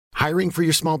Hiring for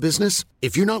your small business?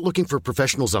 If you're not looking for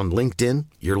professionals on LinkedIn,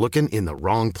 you're looking in the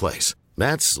wrong place.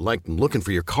 That's like looking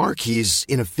for your car keys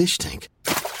in a fish tank.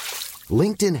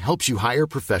 LinkedIn helps you hire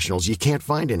professionals you can't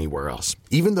find anywhere else,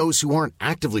 even those who aren't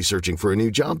actively searching for a new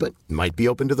job but might be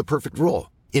open to the perfect role.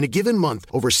 In a given month,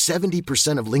 over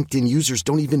 70% of LinkedIn users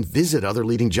don't even visit other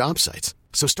leading job sites.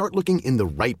 So start looking in the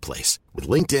right place. With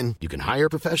LinkedIn, you can hire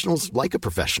professionals like a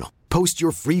professional. Post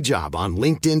your free job on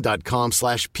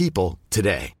linkedin.com/people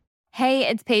today. Hey,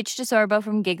 it's Paige DeSorbo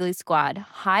from Giggly Squad.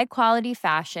 High quality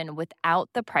fashion without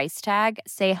the price tag.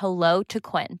 Say hello to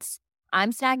Quince.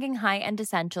 I'm snagging high-end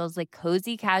essentials like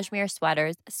cozy cashmere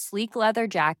sweaters, sleek leather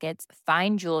jackets,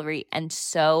 fine jewelry, and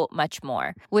so much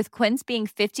more. With Quince being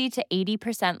 50 to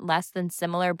 80% less than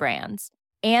similar brands.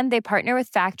 And they partner with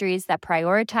factories that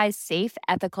prioritize safe,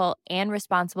 ethical, and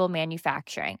responsible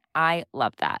manufacturing. I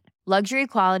love that. Luxury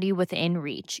quality within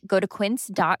reach. Go to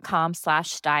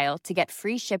quince.com/style to get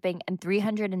free shipping and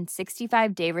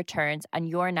 365-day returns on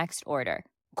your next order.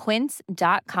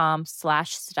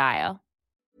 Quince.com/style.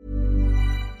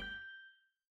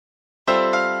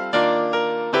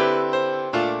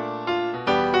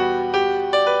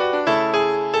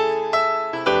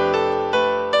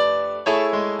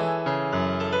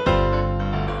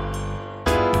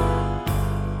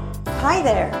 Hi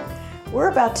there. We're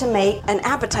about to make an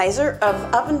appetizer of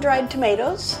oven-dried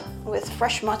tomatoes with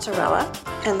fresh mozzarella.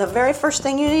 And the very first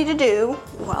thing you need to do,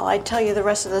 while I tell you the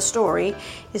rest of the story,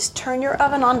 is turn your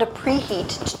oven on to preheat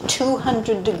to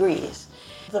 200 degrees.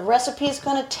 The recipe is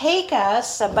going to take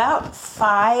us about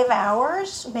 5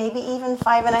 hours, maybe even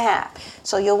 5.5.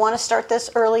 So you'll want to start this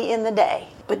early in the day.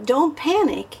 But don't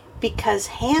panic, because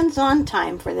hands-on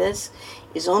time for this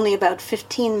is only about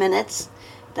 15 minutes.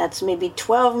 That's maybe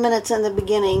 12 minutes in the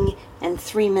beginning and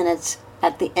 3 minutes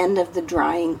at the end of the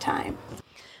drying time.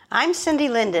 I'm Cindy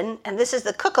Linden, and this is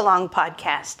the Cook Along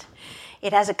Podcast.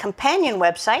 It has a companion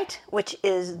website, which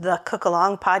is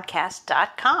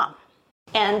thecookalongpodcast.com.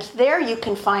 And there you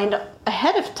can find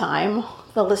ahead of time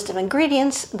the list of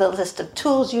ingredients, the list of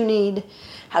tools you need,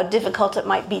 how difficult it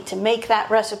might be to make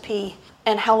that recipe,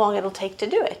 and how long it'll take to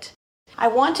do it. I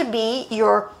want to be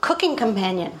your cooking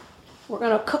companion. We're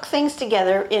going to cook things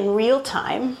together in real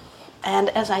time. And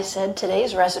as I said,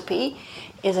 today's recipe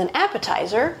is an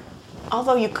appetizer,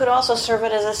 although you could also serve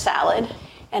it as a salad.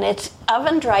 And it's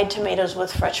oven-dried tomatoes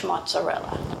with fresh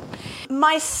mozzarella.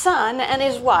 My son and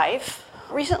his wife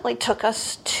recently took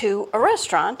us to a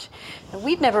restaurant that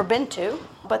we'd never been to,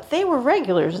 but they were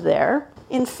regulars there.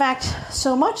 In fact,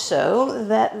 so much so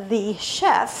that the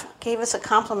chef gave us a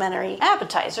complimentary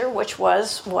appetizer, which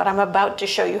was what I'm about to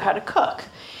show you how to cook.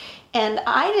 And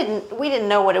we didn't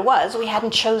know what it was. We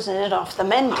hadn't chosen it off the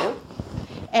menu.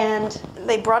 And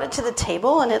they brought it to the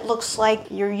table, and it looks like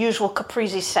your usual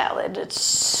caprese salad.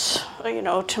 It's,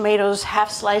 tomatoes,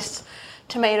 half-sliced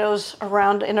tomatoes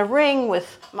around in a ring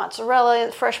with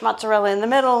mozzarella, fresh mozzarella in the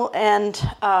middle, and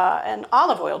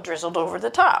olive oil drizzled over the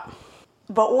top.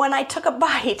 But when I took a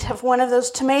bite of one of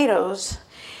those tomatoes,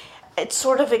 it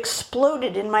sort of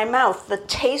exploded in my mouth. The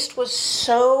taste was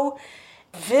so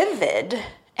vivid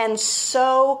and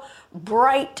so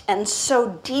bright and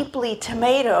so deeply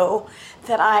tomato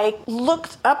that I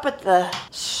looked up at the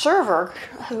server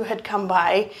who had come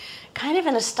by, kind of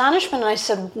in astonishment, and I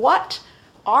said, "What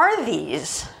are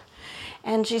these?"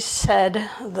 And she said,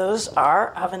 "Those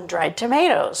are oven-dried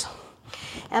tomatoes."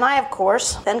 And I, of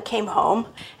course, then came home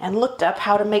and looked up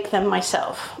how to make them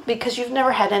myself, because you've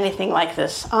never had anything like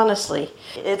this. Honestly,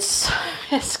 it's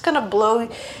going to blow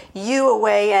you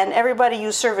away, and everybody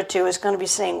you serve it to is going to be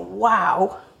saying,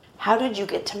 "Wow, how did you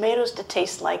get tomatoes to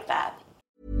taste like that?"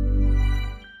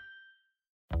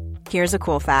 Here's a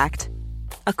cool fact.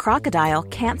 A crocodile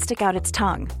can't stick out its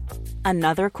tongue.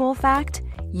 Another cool fact,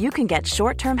 you can get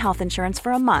short-term health insurance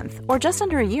for a month or just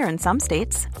under a year in some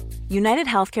states. United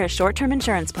Healthcare short-term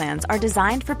insurance plans are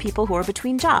designed for people who are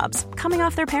between jobs, coming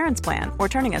off their parents' plan, or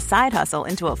turning a side hustle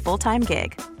into a full-time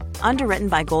gig. Underwritten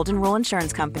by Golden Rule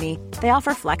Insurance Company, they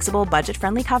offer flexible,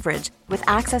 budget-friendly coverage with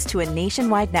access to a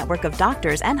nationwide network of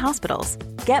doctors and hospitals.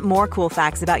 Get more cool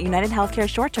facts about United Healthcare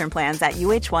short-term plans at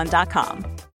uh1.com.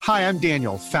 Hi, I'm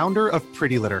Daniel, founder of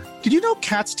Pretty Litter. Did you know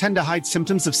cats tend to hide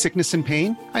symptoms of sickness and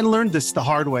pain? I learned this the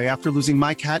hard way after losing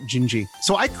my cat, Gingy.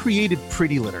 So I created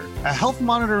Pretty Litter, a health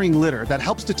monitoring litter that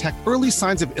helps detect early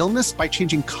signs of illness by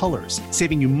changing colors,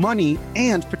 saving you money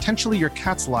and potentially your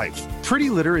cat's life.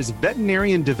 Pretty Litter is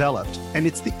veterinarian developed, and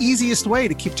it's the easiest way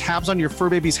to keep tabs on your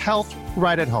fur baby's health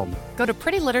right at home. Go to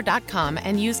prettylitter.com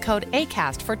and use code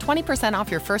ACAST for 20% off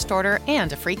your first order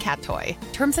and a free cat toy.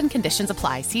 Terms and conditions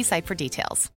apply. See site for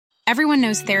details. Everyone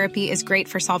knows therapy is great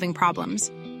for solving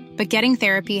problems, But getting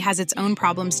therapy has its own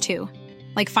problems too,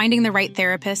 like finding the right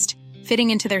therapist, fitting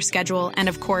into their schedule, and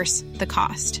of course, the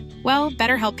cost. Well,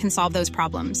 BetterHelp can solve those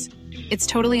problems. It's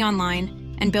totally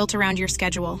online and built around your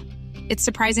schedule. It's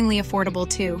surprisingly affordable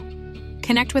too.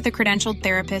 Connect with a credentialed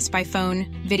therapist by phone,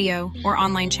 video, or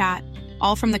online chat,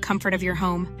 all from the comfort of your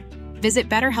home. Visit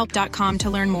BetterHelp.com to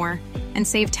learn more and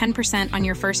save 10% on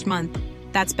your first month.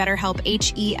 That's BetterHelp,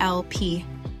 H-E-L-P.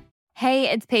 Hey,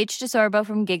 it's Paige DeSorbo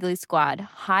from Giggly Squad.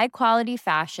 High quality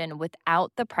fashion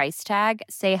without the price tag.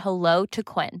 Say hello to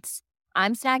Quince.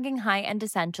 I'm snagging high-end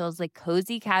essentials like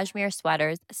cozy cashmere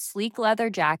sweaters, sleek leather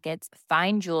jackets,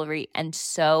 fine jewelry, and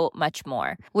so much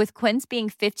more. With Quince being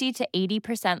 50 to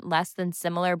 80% less than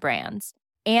similar brands.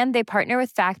 And they partner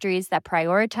with factories that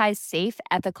prioritize safe,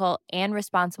 ethical, and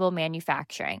responsible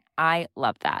manufacturing. I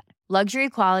love that. Luxury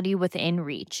quality within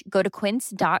reach. Go to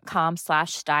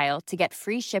quince.com/style to get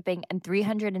free shipping and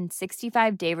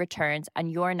 365-day returns on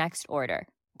your next order.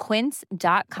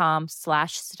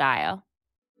 Quince.com/style.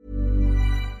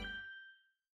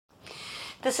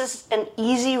 This is an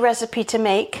easy recipe to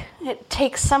make. It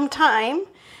takes some time,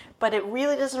 but it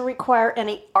really doesn't require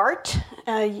any art.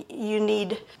 You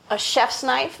need a chef's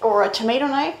knife or a tomato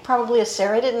knife. Probably a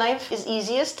serrated knife is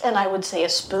easiest, and I would say a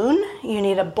spoon. You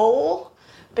need a bowl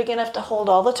big enough to hold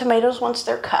all the tomatoes once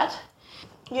they're cut.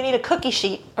 You need a cookie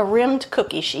sheet, a rimmed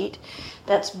cookie sheet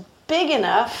that's big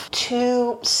enough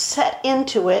to set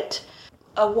into it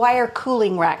a wire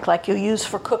cooling rack like you use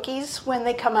for cookies when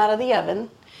they come out of the oven,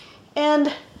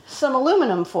 and some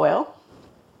aluminum foil.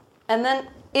 And then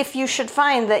if you should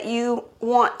find that you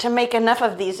want to make enough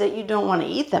of these that you don't want to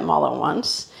eat them all at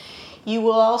once, you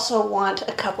will also want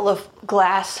a couple of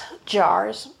glass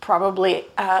jars, probably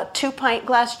 2-pint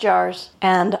glass jars,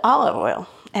 and olive oil.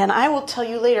 And I will tell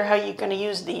you later how you're going to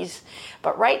use these.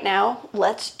 But right now,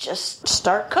 let's just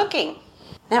start cooking.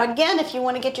 Now again, if you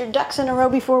want to get your ducks in a row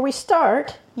before we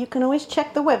start, you can always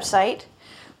check the website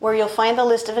where you'll find a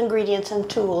list of ingredients and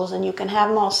tools, and you can have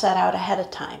them all set out ahead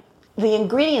of time. The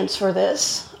ingredients for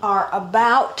this are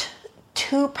about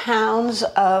 2 pounds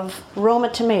of Roma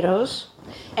tomatoes,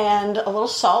 and a little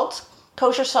salt.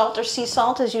 Kosher salt or sea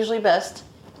salt is usually best,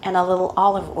 and a little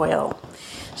olive oil.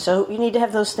 So you need to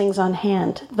have those things on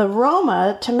hand. The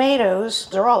Roma tomatoes,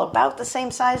 they're all about the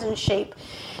same size and shape,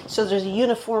 so there's a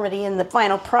uniformity in the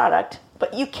final product,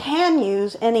 but you can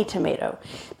use any tomato.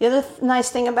 The other nice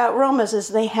thing about Romas is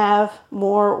they have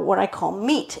more what I call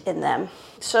meat in them.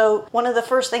 So one of the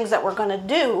first things that we're going to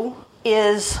do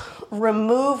is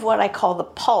remove what I call the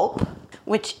pulp,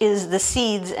 which is the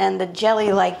seeds and the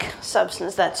jelly-like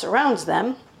substance that surrounds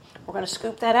them. We're going to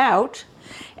scoop that out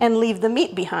and leave the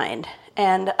meat behind.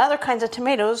 And other kinds of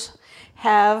tomatoes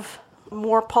have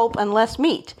more pulp and less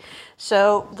meat.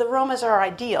 So the Romas are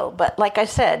ideal, but like I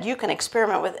said, you can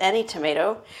experiment with any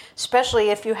tomato, especially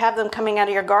if you have them coming out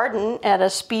of your garden at a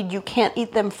speed you can't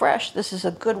eat them fresh. This is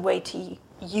a good way to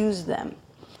use them.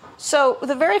 So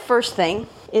the very first thing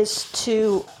is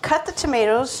to cut the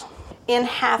tomatoes in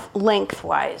half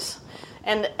lengthwise.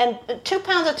 And 2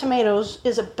 pounds of tomatoes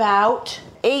is about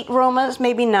 8 Romas,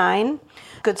 maybe 9.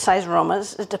 Good size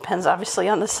Romas. It depends obviously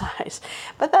on the size,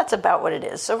 but that's about what it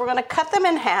is. So we're going to cut them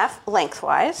in half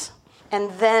lengthwise, and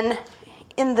then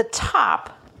in the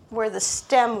top where the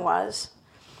stem was,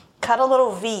 cut a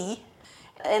little V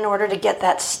in order to get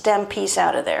that stem piece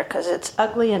out of there, because it's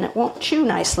ugly and it won't chew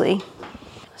nicely.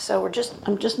 So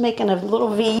I'm just making a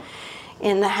little V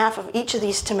in the half of each of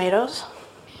these tomatoes.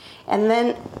 And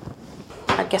then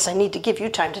I guess I need to give you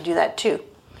time to do that too.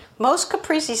 Most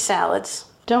caprese salads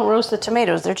don't roast the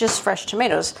tomatoes, they're just fresh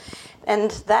tomatoes. And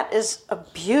that is a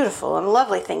beautiful and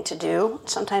lovely thing to do.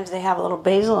 Sometimes they have a little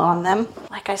basil on them.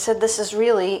 Like I said, this is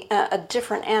really a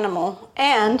different animal.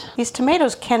 And these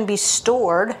tomatoes can be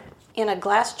stored in a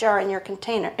glass jar in your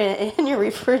container, in your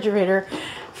refrigerator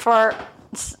for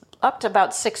up to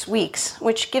about 6 weeks,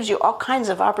 which gives you all kinds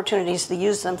of opportunities to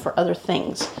use them for other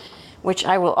things, which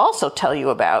I will also tell you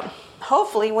about.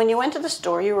 Hopefully, when you went to the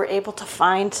store, you were able to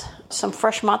find some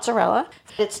fresh mozzarella.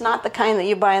 It's not the kind that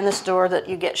you buy in the store that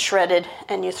you get shredded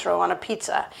and you throw on a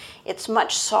pizza. It's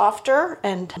much softer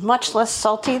and much less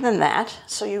salty than that.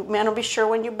 So you want to be sure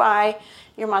when you buy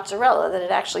your mozzarella that it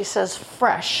actually says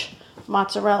fresh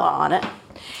mozzarella on it.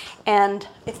 And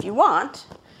if you want,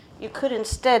 you could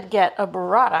instead get a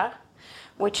burrata,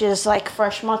 which is like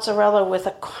fresh mozzarella with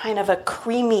a kind of a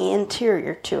creamy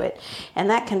interior to it. And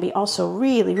that can be also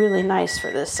really, really nice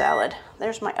for this salad.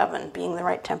 There's my oven being the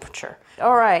right temperature.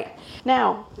 All right,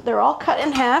 now they're all cut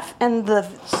in half and the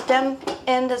stem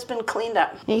end has been cleaned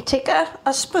up. Now you take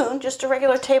a spoon, just a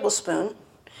regular tablespoon,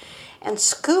 and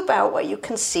scoop out what you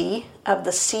can see of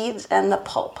the seeds and the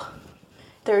pulp.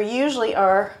 There usually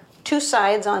are two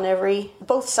sides on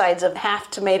both sides of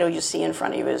half tomato you see in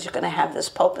front of you is going to have this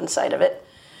pulp inside of it.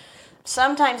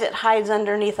 Sometimes it hides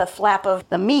underneath a flap of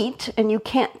the meat and you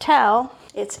can't tell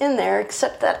it's in there,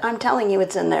 except that I'm telling you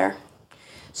it's in there.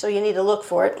 So you need to look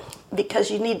for it because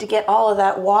you need to get all of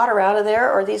that water out of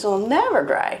there or these will never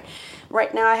dry.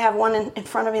 Right now I have one in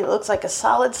front of me that looks like a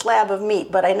solid slab of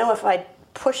meat, but I know if I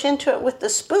push into it with the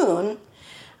spoon,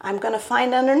 I'm going to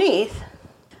find underneath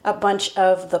a bunch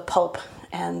of the pulp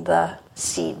and the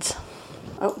seeds.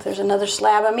 Oh, there's another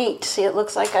slab of meat. See, it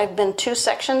looks like I've been 2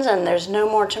 sections and there's no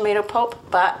more tomato pulp,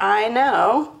 but I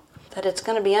know that it's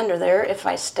going to be under there. If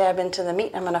I stab into the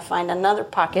meat, I'm going to find another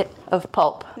pocket of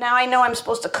pulp. Now I know I'm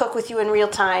supposed to cook with you in real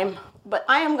time, but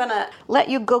I am going to let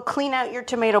you go clean out your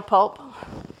tomato pulp,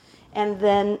 and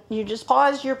then you just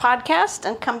pause your podcast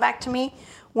and come back to me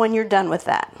when you're done with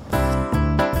that.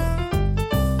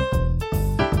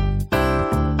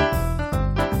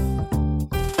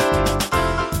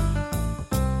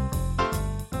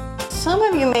 Some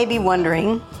of you may be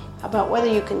wondering about whether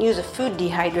you can use a food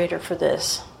dehydrator for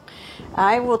this.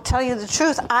 I will tell you the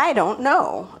truth, I don't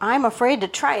know. I'm afraid to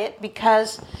try it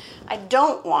because I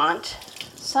don't want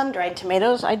sun-dried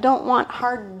tomatoes. I don't want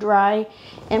hard, dry,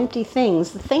 empty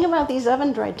things. The thing about these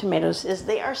oven-dried tomatoes is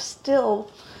they are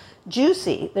still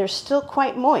juicy. They're still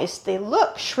quite moist. They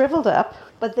look shriveled up,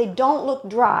 but they don't look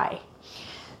dry.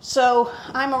 So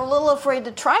I'm a little afraid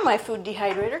to try my food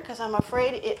dehydrator because I'm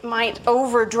afraid it might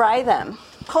over dry them.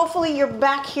 Hopefully you're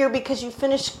back here because you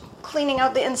finished cleaning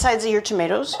out the insides of your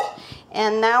tomatoes.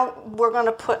 And now we're going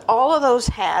to put all of those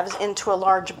halves into a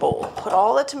large bowl. Put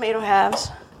all the tomato halves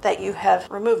that you have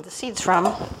removed the seeds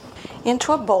from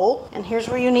into a bowl. And here's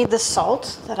where you need the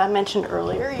salt that I mentioned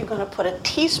earlier. You're going to put a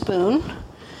teaspoon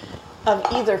of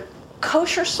either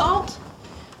kosher salt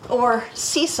or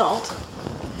sea salt.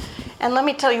 And let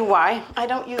me tell you why. I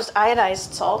don't use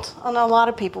iodized salt, and a lot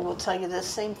of people will tell you this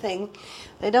same thing.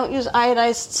 They don't use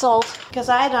iodized salt because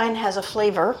iodine has a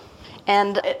flavor,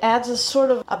 and it adds a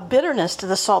sort of a bitterness to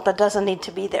the salt that doesn't need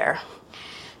to be there.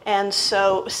 And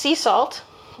so sea salt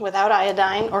without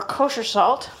iodine or kosher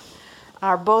salt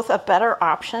are both a better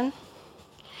option.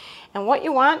 And what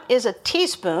you want is a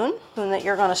teaspoon that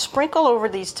you're going to sprinkle over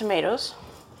these tomatoes.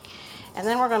 And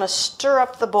then we're going to stir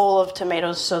up the bowl of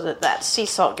tomatoes so that sea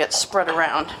salt gets spread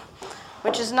around,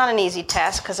 which is not an easy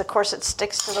task because, of course, it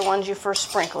sticks to the ones you first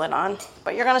sprinkle it on.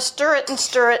 But you're going to stir it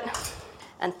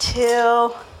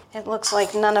until it looks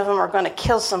like none of them are going to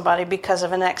kill somebody because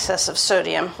of an excess of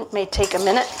sodium. It may take a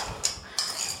minute.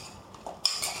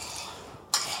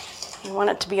 You want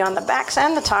it to be on the backs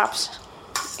and the tops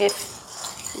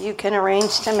if you can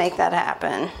arrange to make that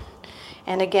happen.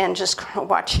 And again, just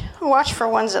watch for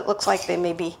ones that looks like they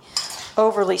may be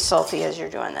overly salty as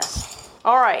you're doing this.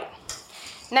 All right.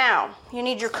 Now, you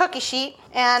need your cookie sheet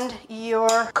and your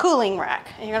cooling rack.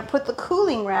 And you're going to put the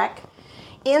cooling rack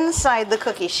inside the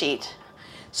cookie sheet.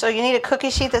 So you need a cookie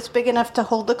sheet that's big enough to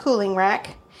hold the cooling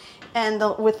rack and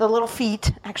with the little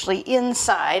feet actually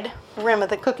inside the rim of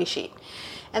the cookie sheet.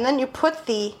 And then you put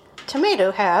the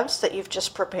tomato halves that you've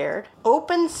just prepared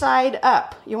open side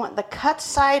up. You want the cut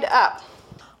side up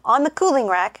on the cooling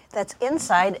rack that's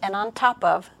inside and on top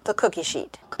of the cookie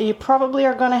sheet. You probably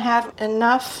are going to have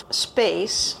enough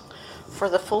space for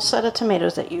the full set of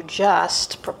tomatoes that you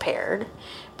just prepared.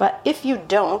 But if you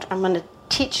don't, I'm going to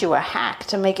teach you a hack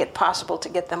to make it possible to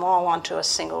get them all onto a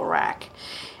single rack.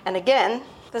 And again,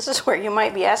 this is where you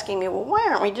might be asking me, well, why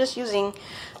aren't we just using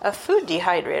a food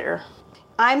dehydrator?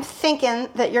 I'm thinking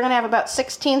that you're going to have about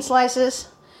 16 slices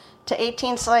to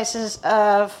 18 slices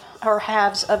of or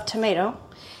halves of tomato,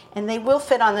 and they will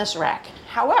fit on this rack.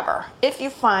 However, if you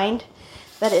find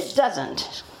that it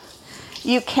doesn't,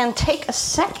 you can take a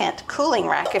second cooling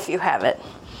rack if you have it,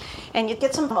 and you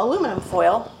get some aluminum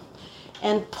foil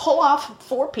and pull off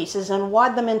 4 pieces and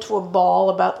wad them into a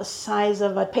ball about the size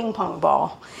of a ping pong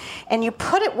ball. And you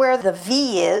put it where the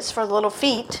V is for the little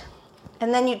feet,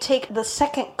 and then you take the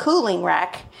second cooling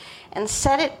rack and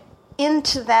set it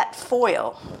into that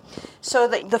foil so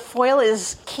that the foil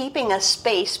is keeping a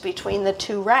space between the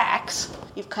 2 racks.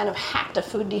 You've kind of hacked a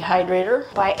food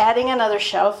dehydrator by adding another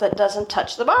shelf that doesn't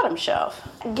touch the bottom shelf.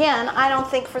 Again, I don't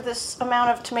think for this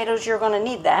amount of tomatoes you're going to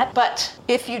need that, but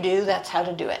if you do, that's how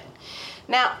to do it.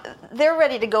 Now, they're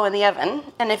ready to go in the oven,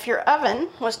 and if your oven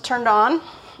was turned on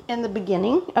in the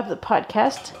beginning of the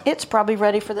podcast, it's probably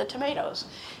ready for the tomatoes.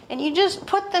 And you just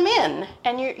put them in,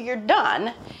 and you're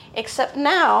done, except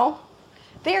now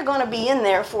they're going to be in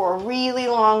there for a really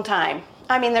long time.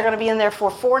 I mean, they're going to be in there for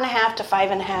 4.5 to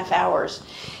 5.5 hours.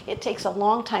 It takes a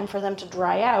long time for them to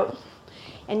dry out.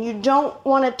 And you don't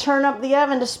want to turn up the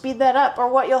oven to speed that up, or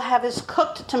what you'll have is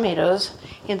cooked tomatoes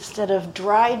instead of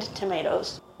dried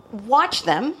tomatoes. Watch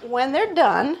them. When they're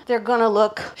done, they're going to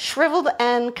look shriveled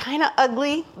and kind of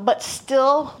ugly, but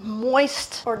still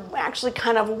moist, or actually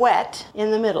kind of wet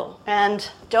in the middle. And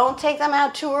don't take them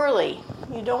out too early.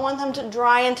 You don't want them to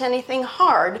dry into anything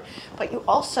hard, but you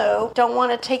also don't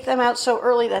want to take them out so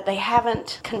early that they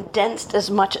haven't condensed as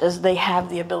much as they have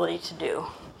the ability to do.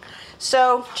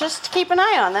 So just keep an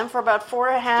eye on them for about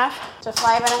 4.5 to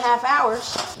 5.5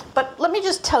 hours. But let me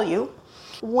just tell you,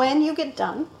 when you get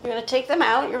done, you're going to take them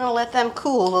out, you're going to let them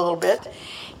cool a little bit,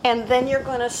 and then you're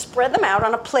going to spread them out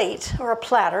on a plate or a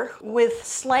platter with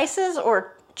slices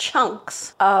or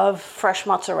chunks of fresh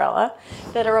mozzarella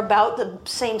that are about the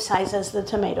same size as the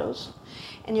tomatoes.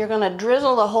 And you're going to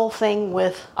drizzle the whole thing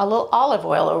with a little olive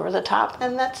oil over the top,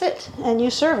 and that's it. And you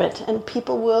serve it, and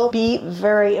people will be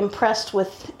very impressed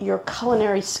with your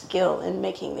culinary skill in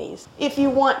making these. If you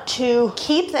want to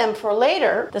keep them for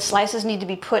later, the slices need to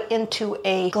be put into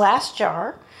a glass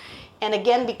jar. And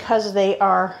again, because they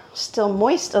are still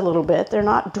moist a little bit, they're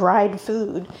not dried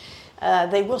food,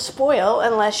 they will spoil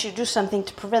unless you do something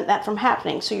to prevent that from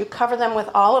happening. So you cover them with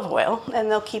olive oil, and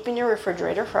they'll keep in your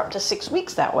refrigerator for up to 6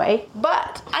 weeks that way.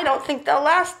 But I don't think they'll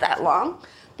last that long,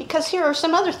 because here are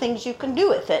some other things you can do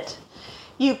with it.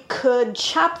 You could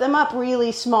chop them up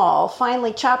really small,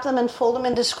 finely chop them and fold them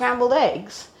into scrambled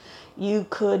eggs. You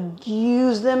could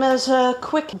use them as a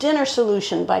quick dinner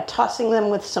solution by tossing them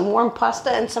with some warm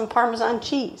pasta and some Parmesan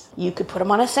cheese. You could put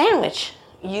them on a sandwich.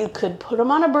 You could put them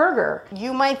on a burger.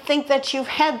 You might think that you've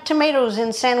had tomatoes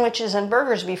in sandwiches and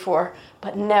burgers before,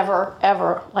 but never,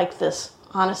 ever like this,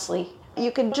 honestly.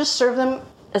 You could just serve them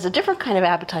as a different kind of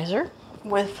appetizer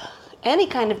with any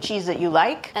kind of cheese that you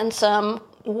like and some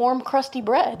warm, crusty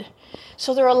bread.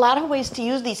 So there are a lot of ways to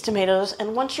use these tomatoes,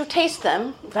 and once you taste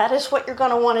them, that is what you're going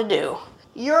to want to do.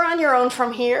 You're on your own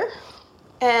from here,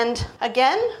 and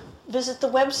again, visit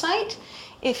the website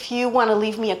if you want to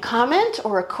leave me a comment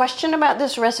or a question about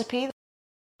this recipe.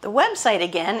 The website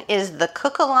again is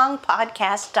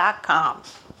thecookalongpodcast.com.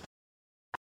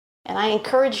 And I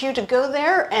encourage you to go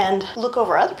there and look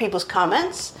over other people's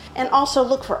comments, and also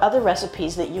look for other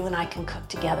recipes that you and I can cook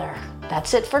together.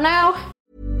 That's it for now.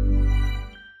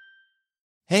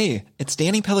 Hey, it's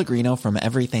Danny Pellegrino from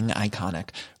Everything Iconic.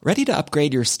 Ready to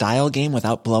upgrade your style game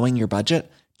without blowing your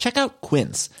budget? Check out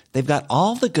Quince. They've got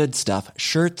all the good stuff,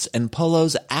 shirts and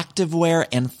polos, activewear,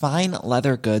 and fine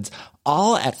leather goods,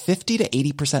 all at 50 to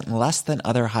 80% less than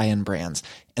other high-end brands.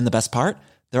 And the best part?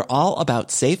 They're all about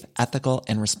safe, ethical,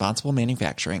 and responsible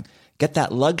manufacturing. Get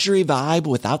that luxury vibe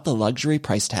without the luxury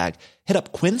price tag. Hit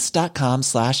up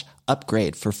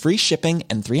quince.com/upgrade for free shipping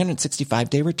and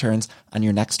 365-day returns on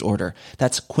your next order.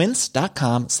 That's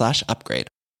quince.com/upgrade.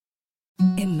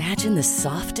 Imagine the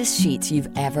softest sheets you've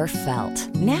ever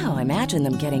felt. Now imagine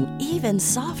them getting even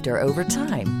softer over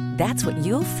time. That's what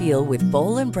you'll feel with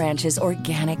Boll & Branch's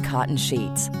organic cotton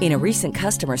sheets. In a recent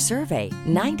customer survey,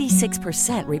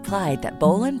 96% replied that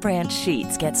Boll & Branch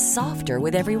sheets get softer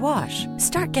with every wash.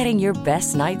 Start getting your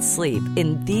best night's sleep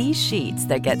in these sheets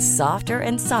that get softer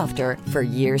and softer for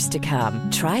years to come.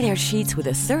 Try their sheets with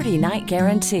a 30-night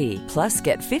guarantee. Plus,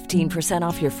 get 15%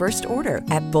 off your first order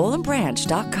at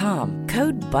bollandbranch.com.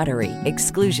 Code BUTTERY.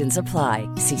 Exclusions apply.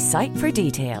 See site for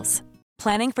details.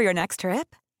 Planning for your next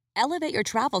trip? Elevate your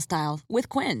travel style with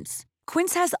Quince.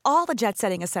 Quince has all the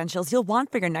jet-setting essentials you'll want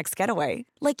for your next getaway,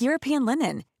 like European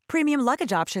linen, premium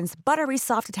luggage options, buttery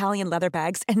soft Italian leather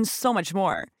bags, and so much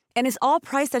more. And is all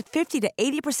priced at 50 to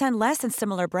 80% less than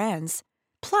similar brands.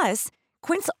 Plus,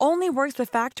 Quince only works with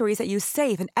factories that use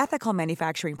safe and ethical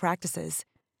manufacturing practices.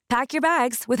 Pack your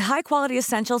bags with high-quality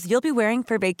essentials you'll be wearing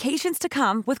for vacations to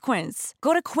come with Quince.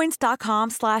 Go to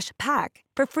quince.com/pack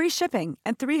for free shipping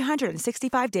and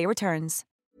 365-day returns.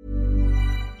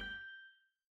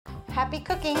 Happy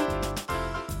cooking!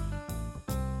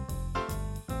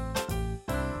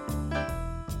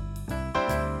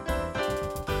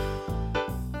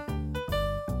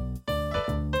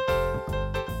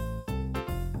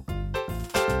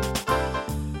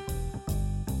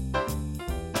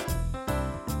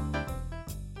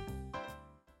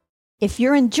 If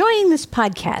you're enjoying this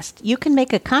podcast, you can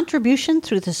make a contribution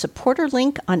through the supporter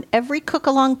link on every Cook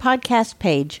Along podcast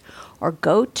page, or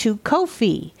go to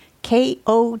Ko-fi,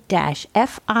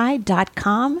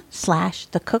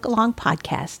 ko-fi.com/the Cook Along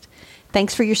podcast.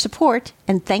 Thanks for your support,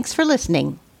 and thanks for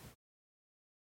listening.